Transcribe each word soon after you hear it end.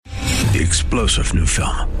The explosive new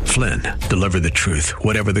film, Flynn, deliver the truth,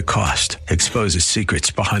 whatever the cost. Exposes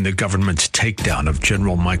secrets behind the government's takedown of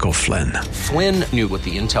General Michael Flynn. Flynn knew what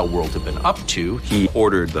the intel world had been up to. He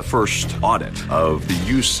ordered the first audit of the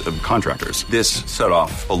use of contractors. This set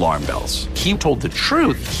off alarm bells. He told the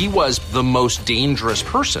truth. He was the most dangerous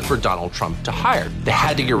person for Donald Trump to hire. They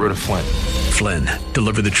had to get rid of Flynn. Flynn,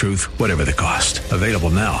 deliver the truth, whatever the cost. Available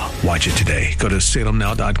now. Watch it today. Go to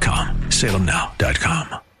salemnow.com.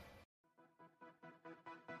 salemnow.com.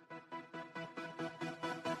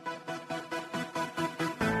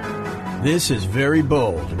 This is Very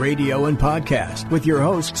Bold Radio and Podcast with your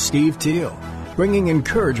host, Steve Teal, bringing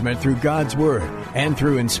encouragement through God's Word and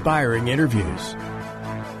through inspiring interviews.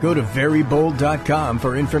 Go to verybold.com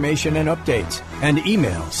for information and updates, and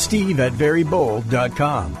email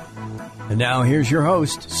steve@verybold.com. And now here's your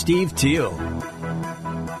host, Steve Teal.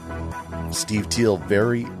 Steve Teal,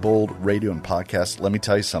 Very Bold Radio and Podcast. Let me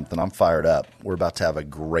tell you something. I'm fired up. We're about to have a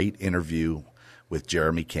great interview with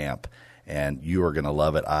Jeremy Camp, and you are going to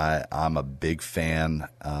love it. I'm a big fan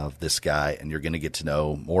of this guy, and you're going to get to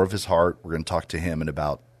know more of his heart. We're going to talk to him in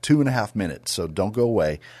about 2.5 minutes, so don't go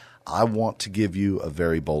away. I want to give you a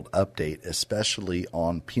Very Bold update, especially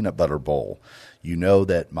on Peanut Butter Bowl. You know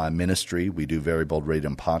that my ministry, we do Very Bold Radio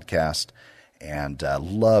and Podcast, and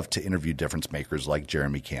love to interview difference makers like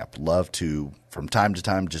Jeremy Camp. Love to, from time to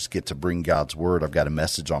time, just get to bring God's Word. I've got a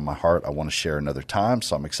message on my heart I want to share another time,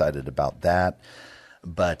 so I'm excited about that.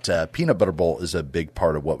 But Peanut Butter Bowl is a big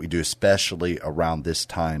part of what we do, especially around this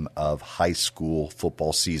time of high school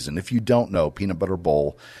football season. If you don't know, Peanut Butter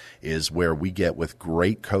Bowl is where we get with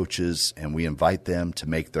great coaches and we invite them to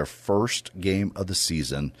make their first game of the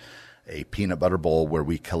season a Peanut Butter Bowl, where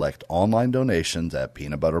we collect online donations at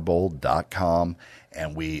peanutbutterbowl.com,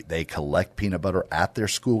 and they collect peanut butter at their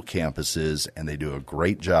school campuses, and they do a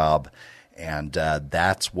great job. And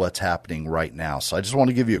that's what's happening right now. So I just want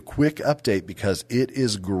to give you a quick update because it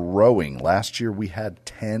is growing. Last year we had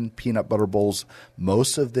 10 Peanut Butter Bowls,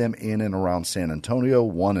 most of them in and around San Antonio,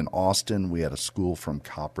 one in Austin. We had a school from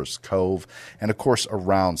Copperas Cove, and, of course,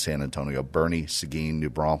 around San Antonio, Bernie, Seguin, New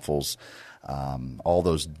Braunfels, all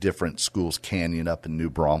those different schools, Canyon up in New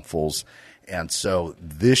Braunfels. And so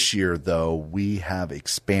this year, though, we have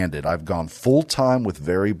expanded. I've gone full-time with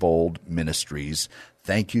Very Bold Ministries.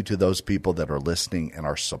 Thank you to those people that are listening and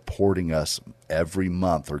are supporting us every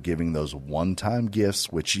month or giving those one-time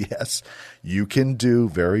gifts, which, yes, you can do,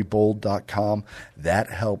 verybold.com. That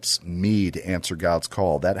helps me to answer God's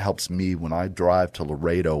call. That helps me when I drive to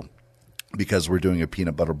Laredo, because we're doing a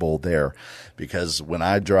Peanut Butter Bowl there. Because when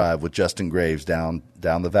I drive with Justin Graves down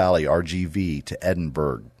the valley, RGV, to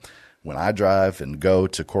Edinburgh, when I drive and go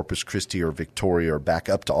to Corpus Christi or Victoria or back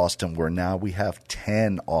up to Austin, where now we have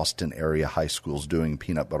 10 Austin area high schools doing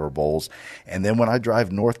Peanut Butter Bowls. And then when I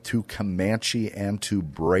drive north to Comanche and to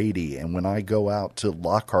Brady, and when I go out to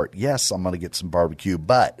Lockhart, yes, I'm going to get some barbecue,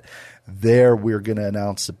 but there we're going to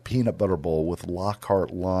announce the Peanut Butter Bowl with Lockhart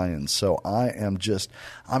Lions. So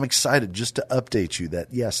I'm excited just to update you that,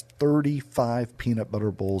 yes, 35 Peanut Butter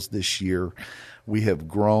Bowls this year. We have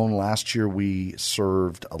grown. Last year we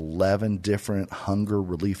served 11 different hunger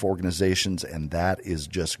relief organizations, and that is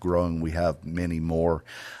just growing. We have many more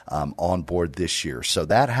on board this year. So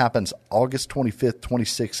that happens August 25th,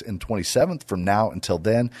 26th, and 27th. From now until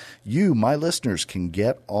then, you, my listeners, can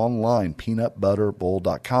get online,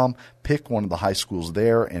 peanutbutterbowl.com. Pick one of the high schools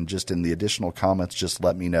there, and just in the additional comments, just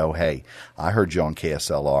let me know, hey, I heard you on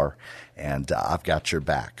KSLR, and I've got your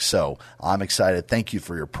back. So I'm excited. Thank you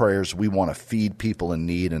for your prayers. We want to feed people in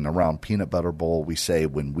need, and around Peanut Butter Bowl, we say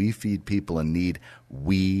when we feed people in need,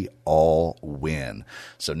 we all win.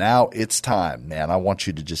 So now it's time, man. I want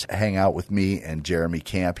you to just hang out with me and Jeremy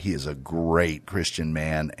Camp. He is a great Christian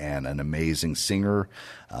man and an amazing singer,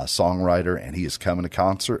 songwriter, and he is coming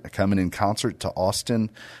in concert to Austin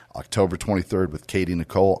October 23rd with Katie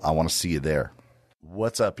Nicole. I want to see you there.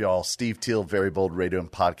 What's up, y'all? Steve Teal, Very Bold Radio and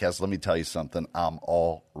Podcast. Let me tell you something. I'm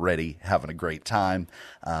already having a great time.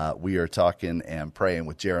 We are talking and praying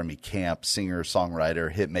with Jeremy Camp, singer, songwriter,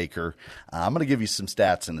 hit maker. I'm going to give you some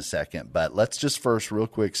stats in a second, but let's just first real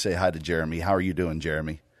quick say hi to Jeremy. How are you doing,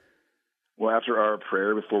 Jeremy? Well, after our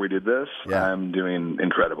prayer before we did this, yeah. I'm doing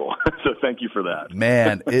incredible. So thank you for that.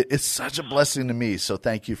 Man, it's such a blessing to me. So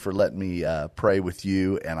thank you for letting me pray with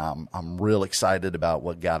you. And I'm real excited about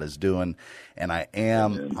what God is doing. And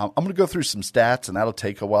I'm going to go through some stats, and that'll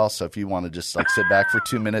take a while. So if you want to just sit back for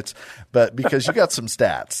 2 minutes, but because you got some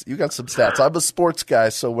stats, I'm a sports guy.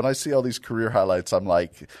 So when I see all these career highlights, I'm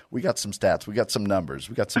like, we got some stats, we got some numbers,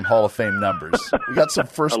 we got some Hall of Fame numbers, we got some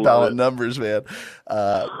first ballot numbers, man.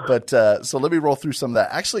 So let me roll through some of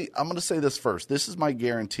that. Actually, I'm going to say this first. This is my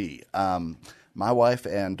guarantee. My wife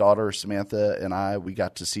and daughter, Samantha, and we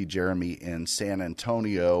got to see Jeremy in San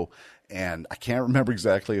Antonio, and I can't remember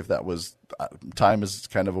exactly if that was time is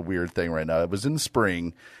kind of a weird thing right now. It was in the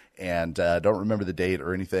spring, and I don't remember the date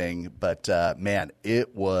or anything, but man,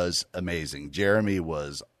 it was amazing. Jeremy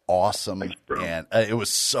was awesome, and it was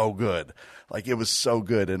so good. Like, it was so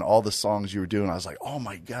good, and all the songs you were doing, I was like, oh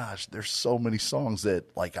my gosh, there's so many songs that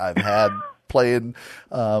like I've had playing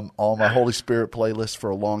on my Holy Spirit playlist for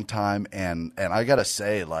a long time, and I gotta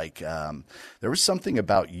say, like, there was something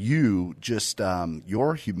about you, just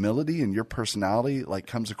your humility and your personality, like,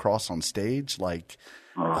 comes across on stage, like.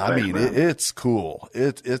 It's cool.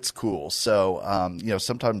 It's cool. So,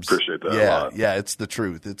 sometimes appreciate that a lot. Yeah, it's the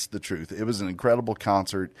truth. It's the truth. It was an incredible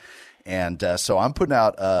concert. And so I'm putting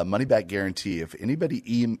out a money-back guarantee. If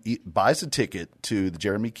anybody buys a ticket to the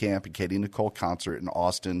Jeremy Camp and Katie Nicole concert in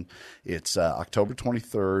Austin, it's October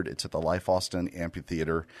 23rd. It's at the Life Austin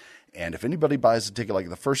Amphitheater. And if anybody buys a ticket, like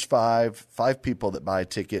the first five people that buy a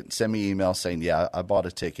ticket, send me an email saying, yeah, I bought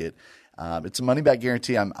a ticket. It's a money-back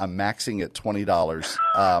guarantee. I'm maxing at $20.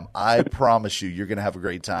 I promise you're going to have a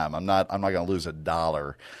great time. I'm not going to lose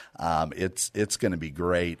 $1. It's going to be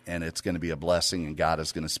great, and it's going to be a blessing, and God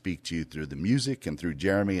is going to speak to you through the music and through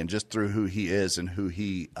Jeremy and just through who he is and who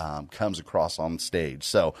he comes across on stage.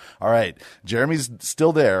 So, all right, Jeremy's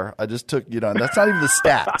still there. I just took, and that's not even the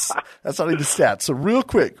stats. That's not even the stats. So real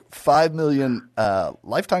quick, 5 million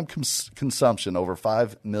lifetime consumption, over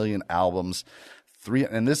 5 million albums.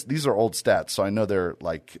 These are old stats, so I know they're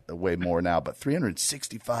like way more now, but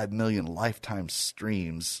 365 million lifetime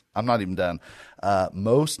streams. I'm not even done.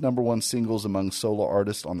 Most number one singles among solo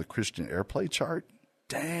artists on the Christian Airplay chart.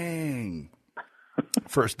 Dang.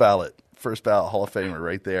 First ballot Hall of Famer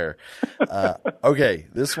right there. Okay,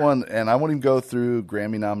 this one, and I won't even go through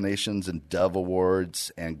Grammy nominations and Dove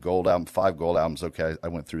Awards and gold album, 5 gold albums. Okay, I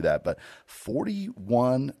went through that, but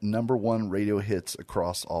 41 number one radio hits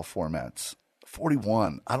across all formats.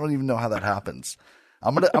 41. I don't even know how that happens.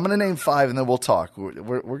 I'm gonna name 5 and then we'll talk.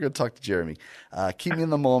 We're gonna talk to Jeremy. Keep Me in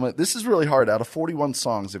the Moment. This is really hard. Out of 41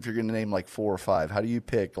 songs, if you're gonna name like 4 or 5, how do you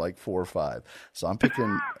pick like 4 or 5? So I'm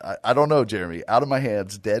picking. I don't know, Jeremy. Out of My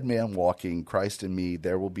Hands, Dead Man Walking, Christ in Me,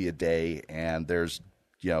 There Will Be a Day, and there's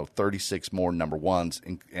 36 more number ones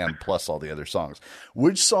and plus all the other songs.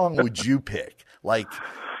 Which song would you pick? Like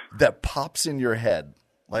that pops in your head?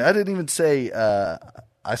 Like I didn't even say.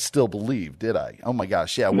 I Still Believe, did I? Oh my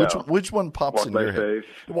gosh, yeah. No. Which one pops in your head?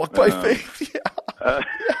 Walk by Faith. Yeah.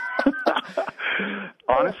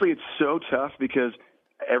 Honestly, it's so tough because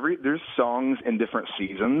there's songs in different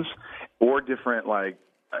seasons or different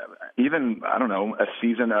even I don't know, a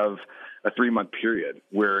season of a 3-month period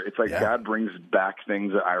where it's like God brings back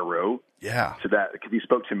things that I wrote. Yeah. So that because he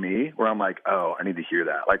spoke to me where I'm like, oh, I need to hear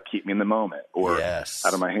that. Like Keep Me in the Moment or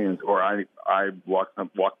Out of My Hands or I walk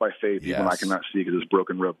by faith even when I cannot see because this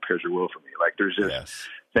broken road prepares your will for me. Like there's just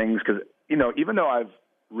things because, even though I've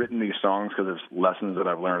written these songs because it's lessons that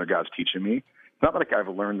I've learned that God's teaching me, it's not like I've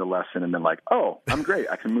learned the lesson and been like, oh, I'm great.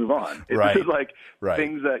 I can move on. It's just like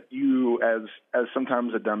things that you, as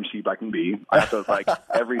sometimes a dumb sheep I can be, I have to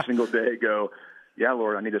every single day go, yeah,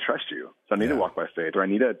 Lord, I need to trust you. So I need to walk by faith, or I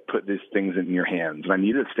need to put these things in your hands, and I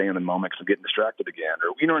need to stay in the moment because I'm getting distracted again,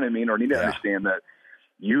 or you know what I mean? Or I need to understand that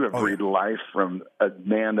you have breathed life from a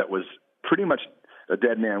man that was pretty much a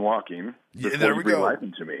dead man walking before you breathed life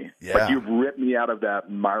into me. Yeah. Like you've ripped me out of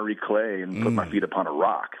that miry clay and put my feet upon a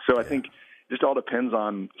rock. So I think just all depends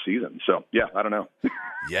on season. So, yeah, I don't know.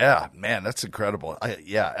 Yeah, man, that's incredible.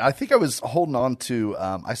 I think I was holding on to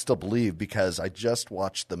I Still Believe because I just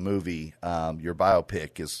watched the movie. Your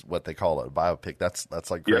biopic is what they call it, a biopic.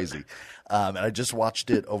 That's like crazy. And I just watched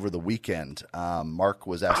it over the weekend. Mark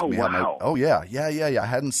was asking me how I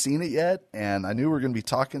hadn't seen it yet, and I knew we were going to be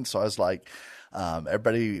talking, so I was like,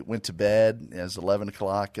 everybody went to bed. It was 11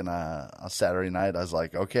 o'clock and on Saturday night. I was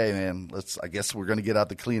like, okay, man, I guess we're going to get out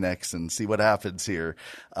the Kleenex and see what happens here.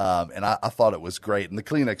 And I thought it was great. And the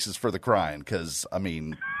Kleenex is for the crying because, I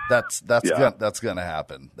mean, that's going to happen. That's going to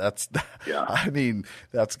happen.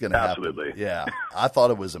 Absolutely. Yeah. I thought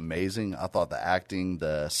it was amazing. I thought the acting,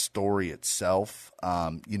 the story itself,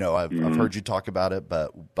 I've heard you talk about it,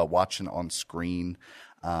 but watching on screen,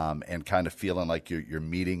 and kind of feeling like you're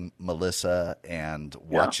meeting Melissa and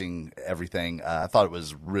watching everything. I thought it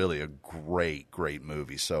was really a great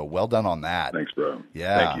movie. So well done on that. Thanks, bro.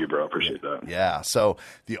 Yeah. Thank you, bro. Appreciate that. Yeah. So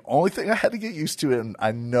the only thing I had to get used to, and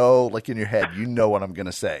I know like in your head, you know what I'm going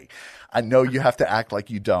to say. I know you have to act like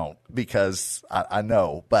you don't because I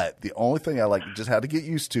know, but the only thing I just had to get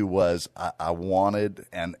used to was I wanted,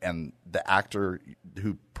 and the actor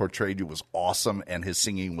who portrayed you was awesome, and his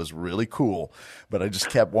singing was really cool. But I just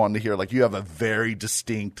kept wanting to hear, like, you have a very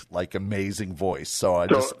distinct, like, amazing voice. So I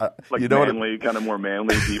just, like, you know, manly, kind of more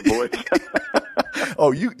manly, deep voice.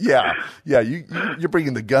 Oh, you're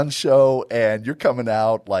bringing the gun show, and you're coming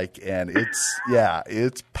out like, and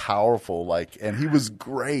it's powerful. Like, and he was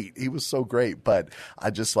great. He was so great, but I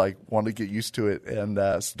just like wanted to get used to it. And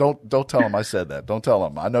so don't tell him I said that. Don't tell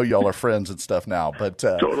him. I know y'all are friends and stuff now, but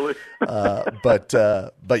totally. but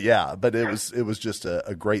it was just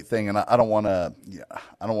a great thing, and I don't want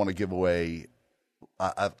to give away.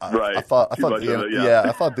 I thought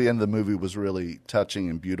the end of the movie was really touching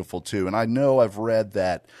and beautiful too. And I know I've read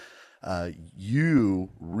that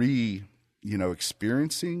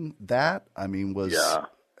experiencing that, I mean,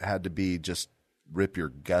 had to be just rip your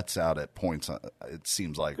guts out at points. It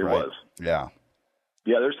seems like it right? was. Yeah.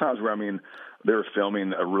 Yeah. There's times where, I mean, they were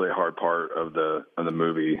filming a really hard part of the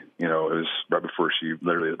movie. You know, it was right before she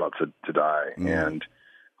literally was about to die, and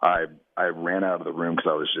I ran out of the room because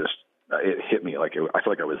I was just. It hit me like I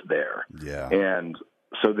feel like I was there. Yeah. And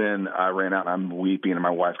so then I ran out and I'm weeping, and my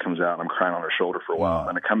wife comes out and I'm crying on her shoulder for a while.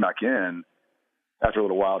 And I come back in after a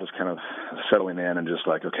little while, just kind of settling in and just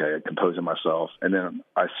like, okay, composing myself. And then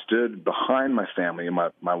I stood behind my family and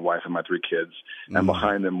my wife and my 3 kids, and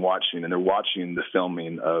behind them watching, and they're watching the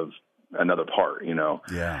filming of another part, you know?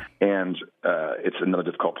 Yeah. And it's another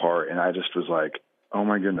difficult part. And I just was like, oh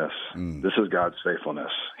my goodness, this is God's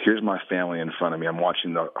faithfulness. Here's my family in front of me. I'm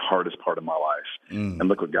watching the hardest part of my life. And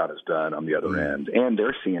look what God has done on the other end. And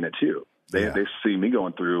they're seeing it too. They see me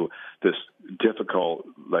going through this difficult,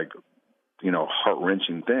 like, you know,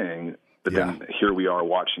 heart-wrenching thing. But then here we are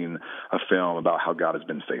watching a film about how God has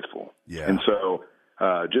been faithful. Yeah. And so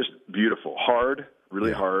just beautiful, hard,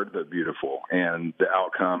 really hard, but beautiful. And the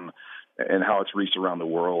outcome and how it's reached around the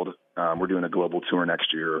world. We're doing a global tour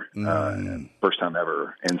next year, first time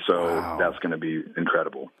ever. And so that's going to be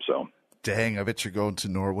incredible. So, dang, I bet you're going to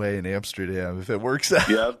Norway and Amsterdam if it works out.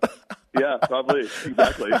 Yeah, probably.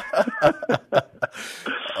 Exactly.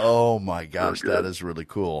 Oh my gosh, that is really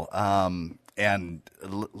cool. And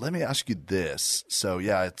let me ask you this. So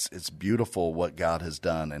it's beautiful what God has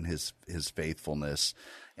done and his faithfulness.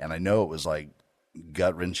 And I know it was like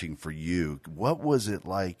gut-wrenching for you. What was it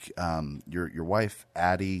like? Your wife,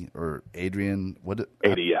 Addie or Adrian?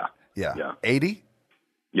 Addie, yeah. 80?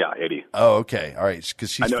 Yeah, 80. Oh, okay. All right.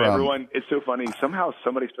 Because she's from... everyone. It's so funny. Somehow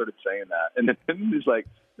somebody started saying that, and then it's like,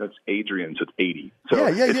 that's Adrian, so it's 80. So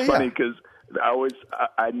it's funny because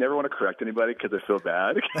I never want to correct anybody because I feel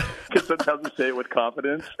bad because sometimes I say it with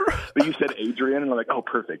confidence. But you said Adrian, and I'm like, oh,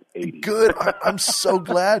 perfect, 80. Good. I'm so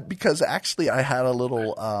glad because actually I had a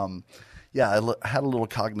little. I had a little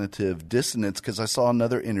cognitive dissonance because I saw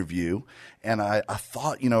another interview and I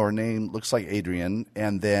thought, you know, her name looks like Adrian.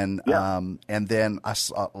 And then I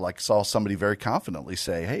saw somebody very confidently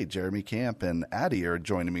say, hey, Jeremy Camp and Addie are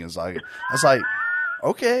joining me. I was like,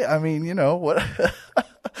 okay, I mean, you know what?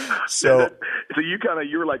 So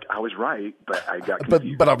you were like, I was right, but I got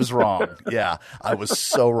confused. But I was wrong. Yeah, I was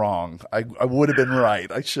so wrong. I would have been right.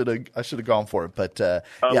 I should have gone for it. But I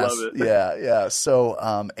love it. Yeah.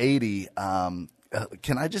 So 80.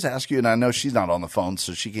 Can I just ask you? And I know she's not on the phone,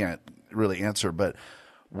 so she can't really answer. But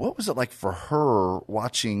what was it like for her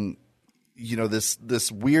watching? You know, this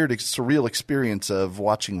weird, surreal experience of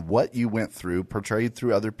watching what you went through, portrayed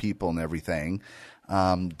through other people and everything.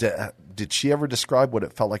 Did she ever describe what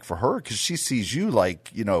it felt like for her? Because she sees you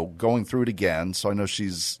like, you know, going through it again. So I know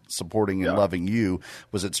she's supporting and loving you.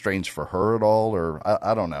 Was it strange for her at all, or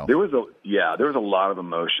I don't know? There was a lot of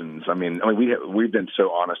emotions. I mean, we've been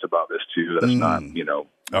so honest about this too that it's not, you know,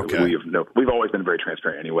 okay. We've always been very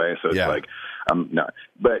transparent anyway. So it's like, not.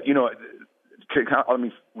 But you know, let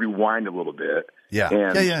me rewind a little bit.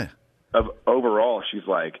 Overall, she's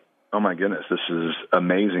like, oh my goodness, this is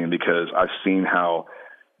amazing because I've seen how,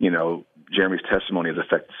 you know, Jeremy's testimony has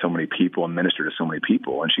affected so many people and ministered to so many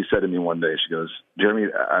people. And she said to me one day, she goes, Jeremy,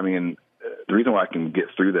 I mean, the reason why I can get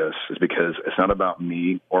through this is because it's not about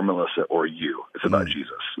me or Melissa or you. It's about Jesus.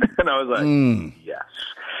 And I was like, yes.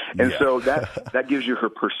 And so that gives you her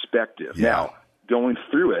perspective. Yeah. Now, going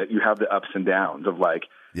through it, you have the ups and downs of like,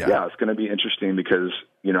 it's going to be interesting because,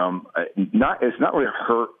 you know, it's not really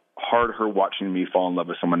hard her watching me fall in love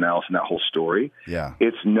with someone else and that whole story. Yeah.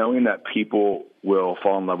 It's knowing that people will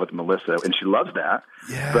fall in love with Melissa and she loves that.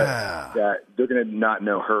 Yeah. But that they're going to not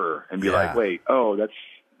know her and be like, wait, oh, that's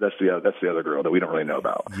the other girl that we don't really know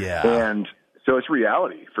about. Yeah. And so it's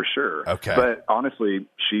reality for sure. Okay. But honestly,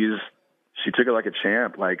 she took it like a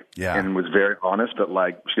champ, and was very honest, but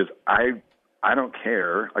like, she goes, I don't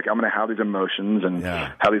care. Like, I'm going to have these emotions and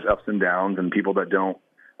have these ups and downs and people that don't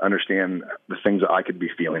understand the things that I could be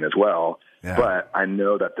feeling as well. Yeah. But I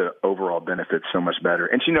know that the overall benefit's so much better.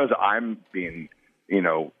 And she knows that I'm being,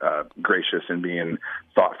 gracious and being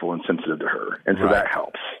thoughtful and sensitive to her. And so that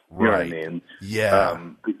helps. You know what I mean? Yeah.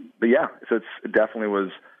 But yeah, so it definitely was,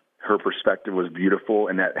 her perspective was beautiful,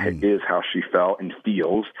 and that is how she felt and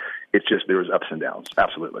feels. It's just there was ups and downs.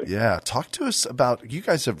 Absolutely. Yeah. Talk to us about, you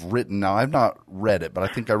guys have written, now I've not read it, but I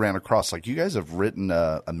think I ran across, you guys have written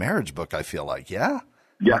a marriage book, I feel like. Yeah?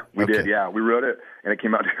 Yeah, we did. Yeah, we wrote it, and it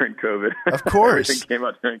came out during COVID. Of course. Everything came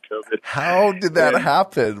out during COVID. How did that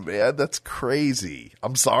happen, man? That's crazy.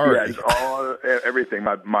 I'm sorry. Yeah, it's everything.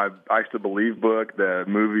 My I Still Believe book, the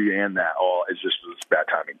movie, and that all, it just was bad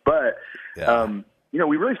timing. But,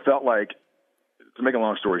 we really felt like, to make a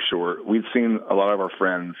long story short, we'd seen a lot of our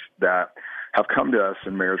friends that have come to us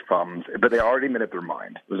in marriage problems, but they already made up their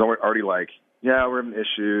mind. It was already like, yeah, we're having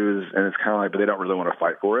issues, and it's kind of like, but they don't really want to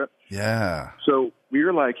fight for it. Yeah. So we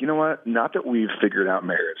were like, you know what? Not that we've figured out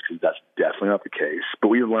marriage, because that's definitely not the case, but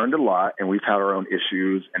we've learned a lot, and we've had our own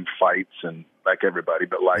issues and fights, and like everybody,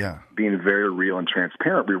 but being very real and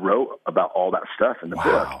transparent, we wrote about all that stuff in the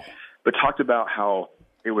book, but talked about how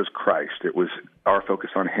it was Christ. It was our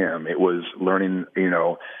focus on him. It was learning,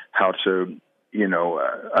 how to,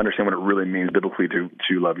 understand what it really means biblically to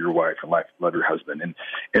love your wife and love your husband.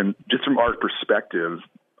 And just from our perspective,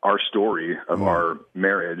 our story of our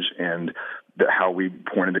marriage and how we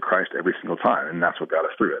pointed to Christ every single time. And that's what got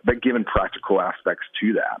us through it. But given practical aspects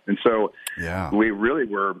to that. And so we really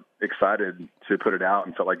were excited to put it out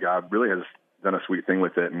and felt like God really has done a sweet thing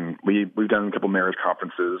with it. And we've done a couple marriage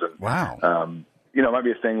conferences. And, it might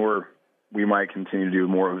be a thing where we might continue to do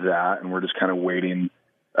more of that, and we're just kind of waiting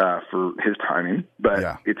for his timing.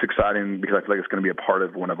 But it's exciting because I feel like it's going to be a part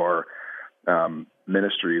of one of our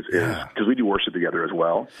ministries, is because we do worship together as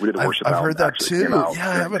well. We did a worship album. I've heard that too. Yeah,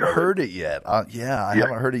 I haven't heard it yet. I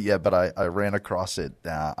haven't heard it yet, but I ran across it.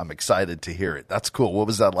 I'm excited to hear it. That's cool. What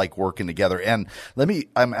was that like working together? And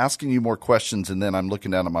I'm asking you more questions, and then I'm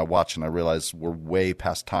looking down at my watch and I realize we're way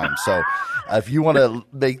past time. So if you want to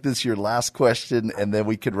make this your last question and then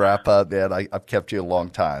we could wrap up, man, I've kept you a long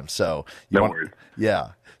time. So no worries.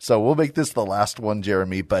 Yeah. So we'll make this the last one,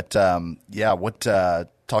 Jeremy. But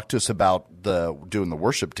talk to us about doing the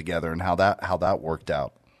worship together and how that worked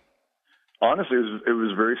out. Honestly, it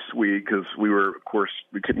was very sweet because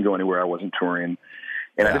we couldn't go anywhere. I wasn't touring,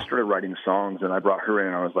 and I just started writing songs. And I brought her in,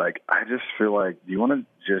 and I was like, I just feel like, do you want to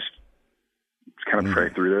just kind of pray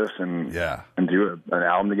through this and do an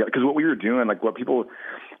album together? Because what we were doing, like a lot of people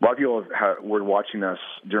were watching us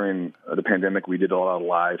during the pandemic. We did a lot of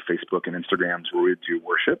live Facebook and Instagrams where we'd do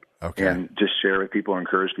worship and just share with people,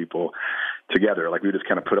 encourage people together. Like we just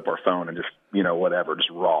kind of put up our phone and just, whatever, just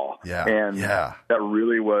raw. Yeah. And that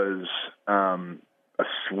really was a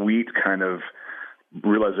sweet kind of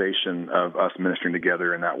realization of us ministering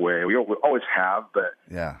together in that way. We always have, but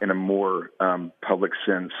in a more public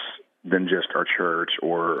sense than just our church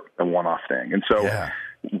or a one-off thing. And so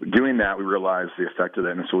doing that, we realized the effect of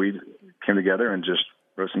it. And so we came together and just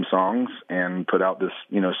wrote some songs and put out this,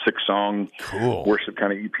 6-song worship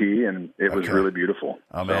kind of EP, and it was really beautiful.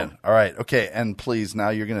 Oh, man. All right. Okay. And please, now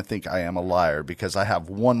you're going to think I am a liar because I have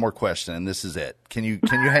one more question, and this is it. Can you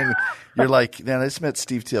hang? You're like, man, I just met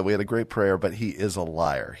Steve Teal. We had a great prayer, but he is a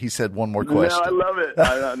liar. He said one more question. No, I love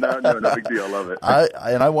it. No big deal. I love it.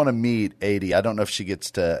 I want to meet Adi. I don't know if she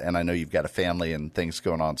gets to, and I know you've got a family and things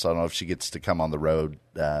going on, so I don't know if she gets to come on the road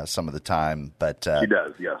some of the time. But she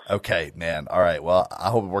does, yes. Okay, man. All right. Well, I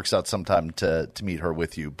hope it works out sometime to meet her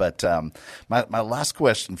with you. But my last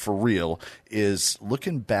question for real is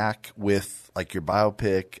looking back with like your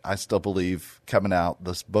biopic, I Still Believe, coming out,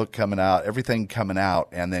 this book coming out, everything coming out,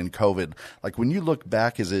 and then COVID. Like when you look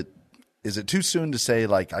back, is it too soon to say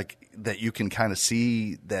like that you can kind of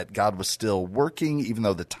see that God was still working, even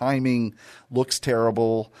though the timing looks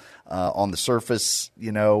terrible on the surface?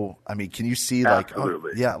 I mean, can you see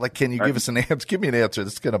Absolutely. Can you give us an answer? Give me an answer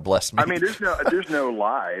that's going to bless me. I mean, there's no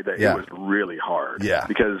lie that it was really hard. Yeah,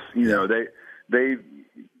 because they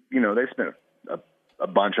spent a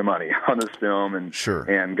bunch of money on this film and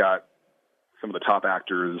got some of the top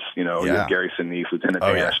actors, Gary Sinise, Lieutenant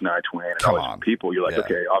Dan, Shania Twain, and all these people. You're like,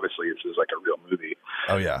 okay, obviously this is like a real movie.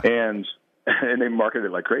 Oh yeah, and they marketed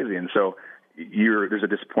it like crazy, and so there's a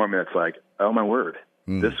disappointment. It's like, oh my word,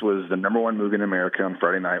 this was the number one movie in America on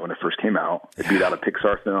Friday night when it first came out. It beat out a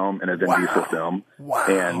Pixar film and a Vin Diesel film,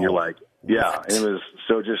 and you're like, and it was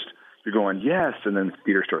so just. You're going, yes, and then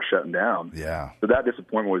theaters start shutting down. Yeah. So that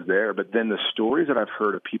disappointment was there. But then the stories that I've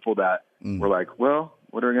heard of people that were like, well,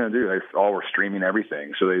 what are we going to do? They all were streaming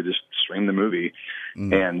everything. So they just streamed the movie.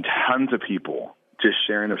 And tons of people just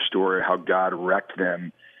sharing their story, how God wrecked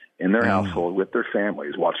them in their household with their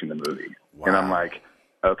families watching the movie. Wow. And I'm like,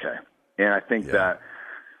 okay. And I think that,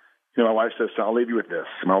 you know, my wife says, so I'll leave you with this.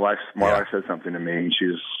 My wife said something to me, and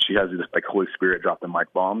she has this like Holy Spirit drop the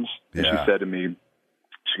mic bombs. And she said to me,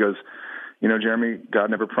 she goes, you know, Jeremy, God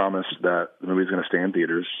never promised that the movie was going to stay in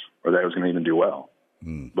theaters or that it was going to even do well.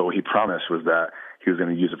 But what he promised was that he was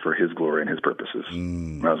going to use it for his glory and his purposes.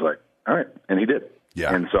 And I was like, all right. And he did.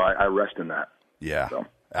 Yeah. And so I rest in that. Yeah. So.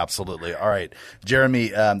 Absolutely. All right, Jeremy,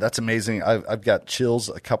 that's amazing. I've got chills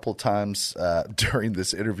a couple of times during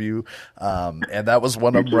this interview, and that was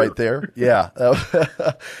one of them right there. Yeah.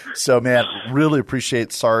 So, man, really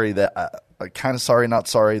appreciate. Sorry that kind of sorry, not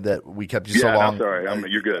sorry that we kept you so long. I'm sorry.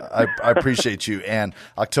 You're good. I appreciate you. And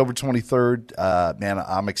October 23rd, man,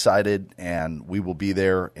 I'm excited, and we will be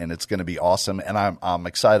there, and it's going to be awesome. And I'm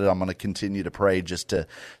excited. I'm going to continue to pray just to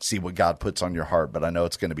see what God puts on your heart. But I know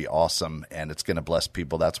it's going to be awesome, and it's going to bless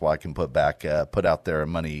people. That's why I can put out there a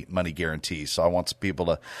money guarantee. So I want some people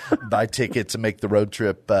to buy tickets and make the road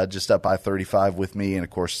trip just up I-35 with me. And of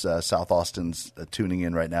course, South Austin's tuning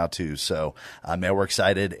in right now too. So man, we're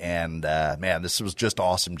excited, and man, this was just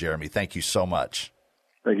awesome, Jeremy. Thank you so much.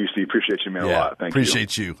 Thank you, Steve. Appreciate you, man, a lot. Thank you.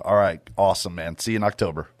 Appreciate you. All right. Awesome, man. See you in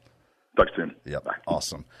October. Talk soon. Yep. Bye.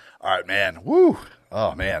 Awesome. All right, man. Woo.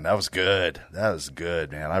 Oh, man, that was good. That was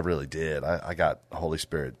good, man. I really did. I got Holy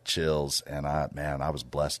Spirit chills, and I was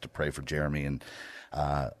blessed to pray for Jeremy, and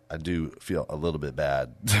I do feel a little bit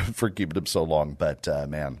bad for keeping him so long, but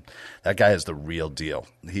man, that guy is the real deal.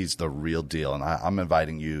 He's the real deal, and I'm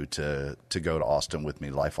inviting you to go to Austin with me,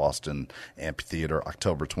 Life Austin Amphitheater,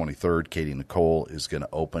 October 23rd. Katie Nicole is going to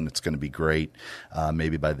open. It's going to be great.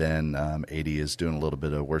 Maybe by then, Adie is doing a little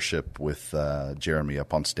bit of worship with Jeremy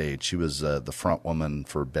up on stage. She was the front woman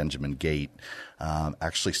for Benjamin Gate.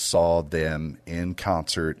 Actually saw them in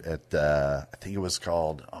concert at I think it was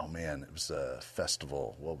called, it was a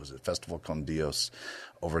festival. What was it? Festival Con Dios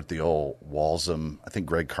over at the old Walsham. I think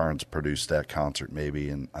Greg Carnes produced that concert maybe,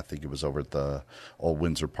 and I think it was over at the old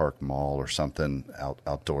Windsor Park Mall or something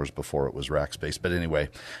outdoors before it was Rackspace. But anyway,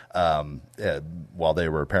 while they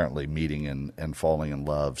were apparently meeting and falling in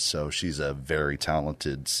love. So she's a very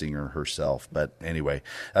talented singer herself. But anyway,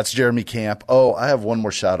 that's Jeremy Camp. Oh, I have one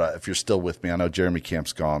more shout out if you're still with me. I know Jeremy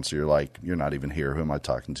Camp's gone, so you're like, you're not even here. Who am I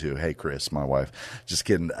talking to? Hey, Chris, my wife. Just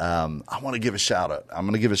kidding. I want to give a shout out. I'm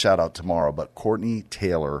going to give a shout out tomorrow, but Courtney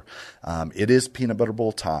Taylor, it is Peanut Butter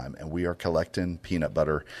Bowl time, and we are collecting peanut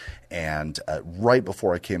butter. And right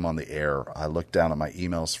before I came on the air, I looked down at my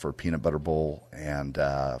emails for Peanut Butter Bowl and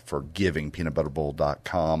for giving,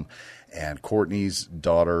 peanutbutterbowl.com. And Courtney's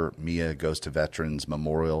daughter, Mia, goes to Veterans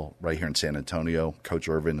Memorial right here in San Antonio. Coach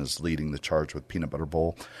Irvin is leading the charge with Peanut Butter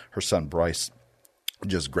Bowl. Her son, Bryce,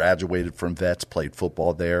 just graduated from Vets, played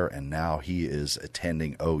football there, and now he is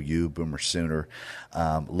attending OU, Boomer Sooner.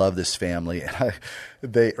 Love this family. And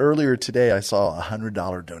earlier today, I saw a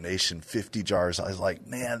 $100 donation, 50 jars. I was like,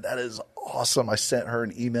 man, that is awesome. I sent her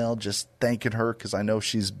an email just thanking her because I know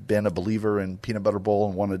she's been a believer in Peanut Butter Bowl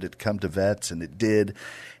and wanted it to come to Vets, and it did.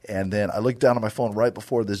 And then I looked down at my phone right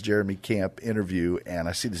before this Jeremy Camp interview, and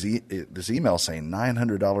I see this email saying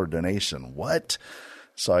 $900 donation. What?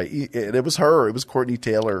 So it was her. It was Courtney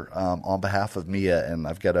Taylor on behalf of Mia, and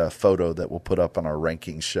I've got a photo that we'll put up on our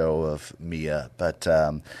ranking show of Mia. But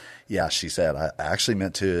yeah, she said I actually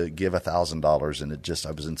meant to give $1,000, and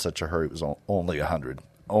I was in such a hurry. It was only 100.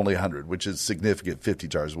 Only 100, which is significant, 50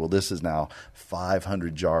 jars. Well, this is now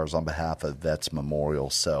 500 jars on behalf of Vets Memorial.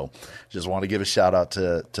 So just want to give a shout out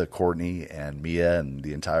to Courtney and Mia and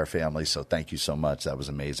the entire family. So thank you so much. That was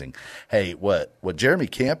amazing. Hey, what Jeremy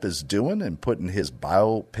Camp is doing and putting his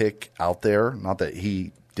biopic out there, not that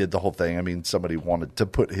he did the whole thing. I mean, somebody wanted to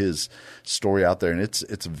put his story out there, and it's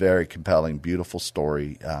a very compelling, beautiful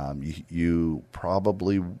story. You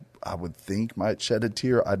probably, I would think, might shed a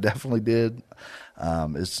tear. I definitely did.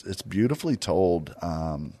 It's beautifully told,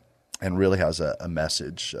 and really has a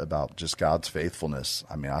message about just God's faithfulness.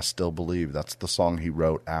 I mean, I still believe that's the song he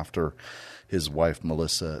wrote after his wife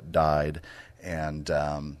Melissa died, and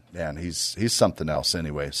he's something else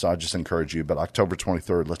anyway. So I just encourage you. But October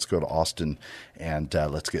 23rd, let's go to Austin and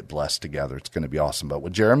let's get blessed together. It's going to be awesome. But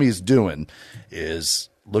what Jeremy's doing is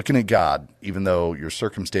looking at God, even though your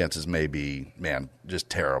circumstances may be, man, just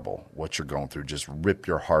terrible, what you're going through, just rip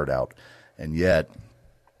your heart out. And yet,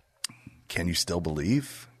 can you still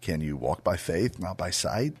believe? Can you walk by faith, not by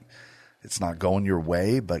sight? It's not going your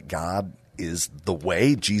way, but God is the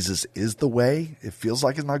way. Jesus is the way. It feels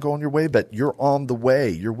like it's not going your way, but you're on the way.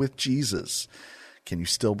 You're with Jesus. Can you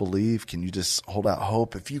still believe? Can you just hold out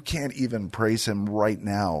hope? If you can't even praise him right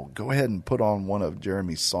now, go ahead and put on one of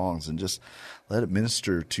Jeremy's songs and just let it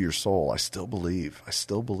minister to your soul. I still believe. I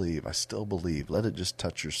still believe. I still believe. Let it just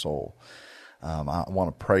touch your soul. I want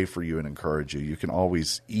to pray for you and encourage you. You can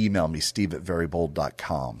always email me,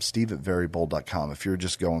 steve@verybold.com, steve@verybold.com. If you're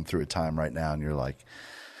just going through a time right now and you're like,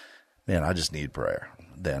 man, I just need prayer,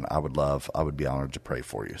 then I would be honored to pray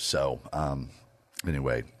for you. So,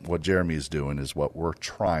 anyway, what Jeremy is doing is what we're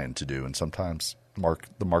trying to do. And sometimes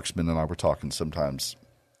the marksman and I were talking, sometimes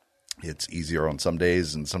it's easier on some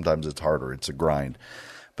days and sometimes it's harder. It's a grind.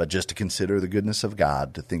 But just to consider the goodness of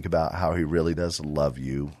God, to think about how he really does love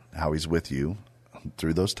you, how he's with you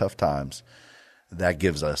through those tough times, that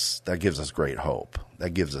gives us great hope.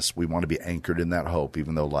 We want to be anchored in that hope,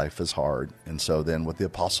 even though life is hard. And so then what the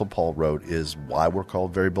Apostle Paul wrote is why we're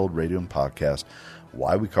called Very Bold Radio and Podcast,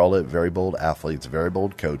 why we call it Very Bold Athletes, Very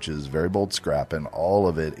Bold Coaches, Very Bold Scrapping. All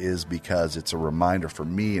of it is because it's a reminder for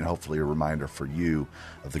me and hopefully a reminder for you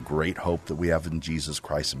of the great hope that we have in Jesus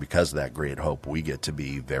Christ. And because of that great hope, we get to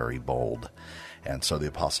be very bold. And so the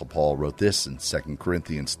Apostle Paul wrote this in 2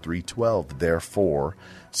 Corinthians 3:12, therefore,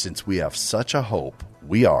 since we have such a hope,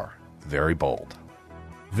 we are very bold.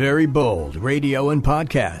 Very Bold Radio and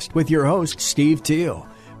Podcast with your host, Steve Teal,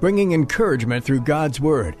 bringing encouragement through God's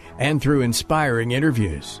Word and through inspiring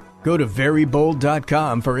interviews. Go to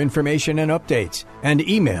verybold.com for information and updates, and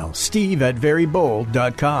email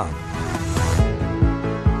steve@verybold.com.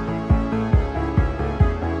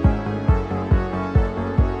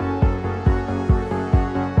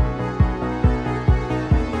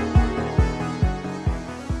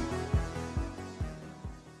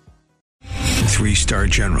 Three-star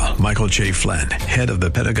General Michael J. Flynn, head of the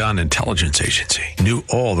Pentagon Intelligence Agency, knew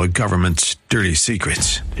all the government's dirty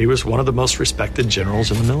secrets. He was one of the most respected generals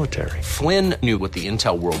in the military. Flynn knew what the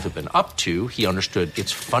intel world had been up to. He understood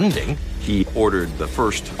its funding. He ordered the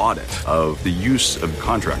first audit of the use of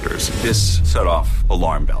contractors. This set off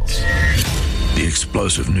alarm bells. The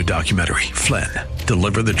explosive new documentary, Flynn,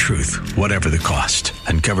 Deliver the Truth, Whatever the Cost,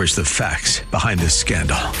 uncovers the facts behind this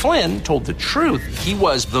scandal. Flynn told the truth. He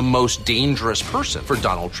was the most dangerous person for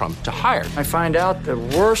Donald Trump to hire. I find out the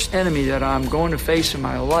worst enemy that I'm going to face in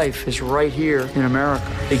my life is right here in America.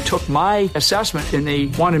 They took my assessment and they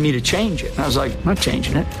wanted me to change it. And I was like, I'm not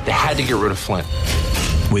changing it. They had to get rid of Flynn.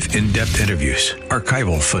 With in-depth interviews,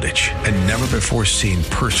 archival footage, and never-before-seen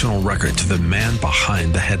personal records of the man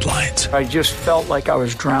behind the headlines. I just felt like I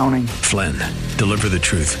was drowning. Flynn, Deliver the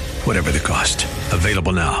Truth, Whatever the Cost.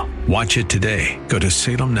 Available now. Watch it today. Go to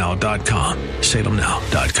salemnow.com.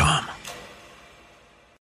 salemnow.com.